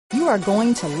you are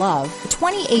going to love the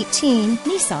 2018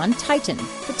 Nissan Titan.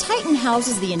 The Titan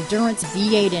houses the Endurance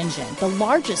V8 engine, the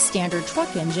largest standard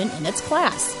truck engine in its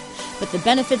class. But the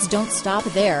benefits don't stop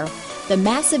there. The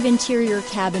massive interior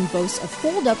cabin boasts a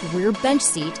fold-up rear bench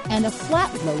seat and a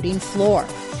flat-loading floor.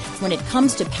 When it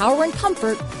comes to power and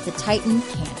comfort, the Titan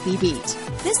can't be beat.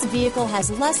 This vehicle has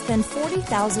less than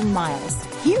 40,000 miles.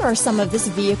 Here are some of this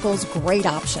vehicle's great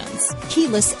options: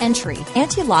 keyless entry,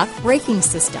 anti-lock braking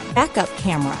system, backup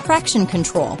camera, traction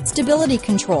control, stability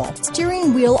control,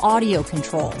 steering wheel audio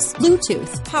controls,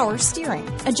 Bluetooth, power steering,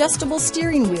 adjustable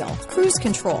steering wheel, cruise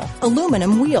control,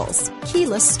 aluminum wheels,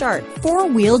 keyless start,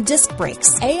 four-wheel disc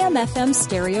brakes, AM/FM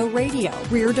stereo radio,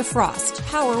 rear defrost,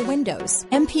 power windows,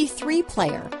 MP3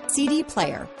 player, CD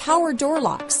player, power door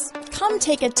locks. Come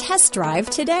take a test drive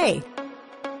today.